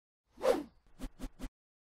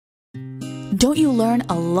Don't you learn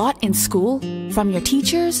a lot in school? From your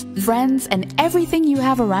teachers, friends, and everything you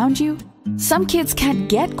have around you? Some kids can't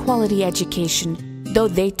get quality education, though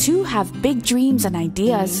they too have big dreams and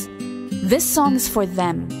ideas. This song is for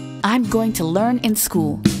them. I'm going to learn in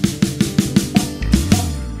school.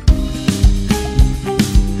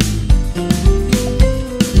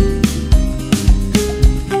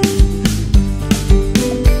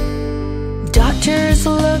 Doctors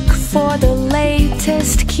look for the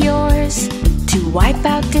latest cures to wipe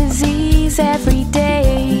out disease every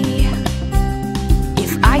day.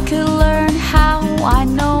 If I could learn how I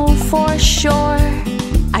know for sure,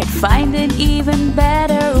 I'd find an even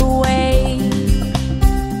better way.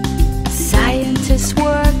 Scientists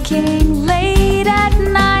working late at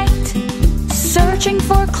night, searching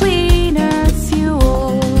for cleaner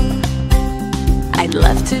fuel. I'd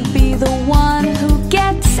love to be the one who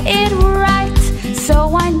gets it right,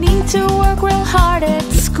 so I need to work real hard at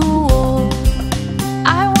school.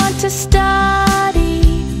 I want to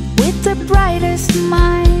study with the brightest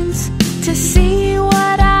minds to see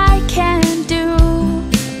what I can do.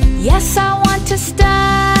 Yes, I want to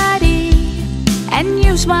study and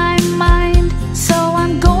use my mind, so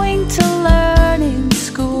I'm going to learn in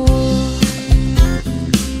school.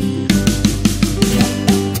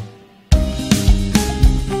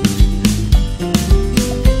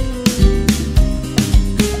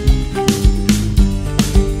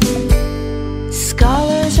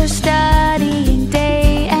 Scholars are studying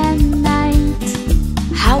day and night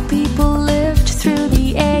how people lived through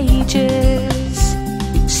the ages.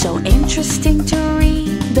 So interesting to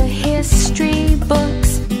read the history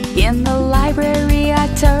books. In the library I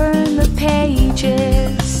turn the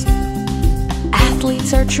pages.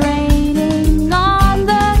 Athletes are training on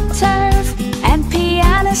the turf, and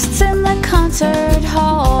pianists in the concert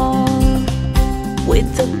hall.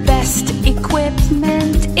 With the best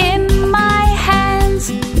equipment in my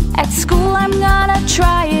hands, at school I'm gonna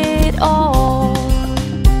try it all.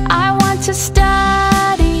 I want to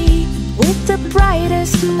study with the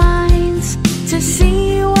brightest minds to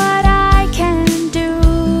see what I can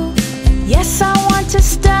do. Yes, I want to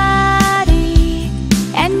study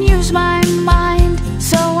and use my mind,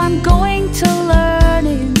 so I'm going to learn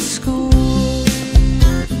in school.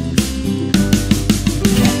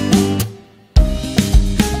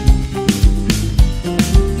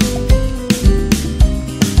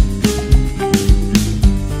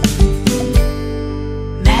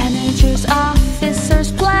 Managers,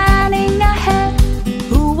 officers planning ahead,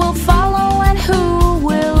 who will follow and who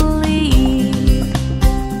will lead.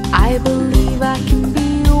 I believe I can be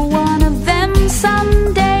one of them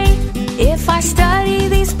someday, if I study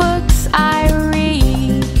these books I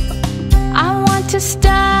read. I want to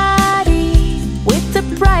study with the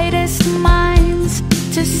brightest minds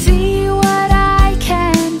to see what I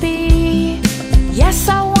can be. Yes,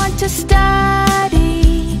 I want to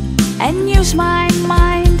study and use my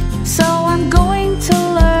mind, so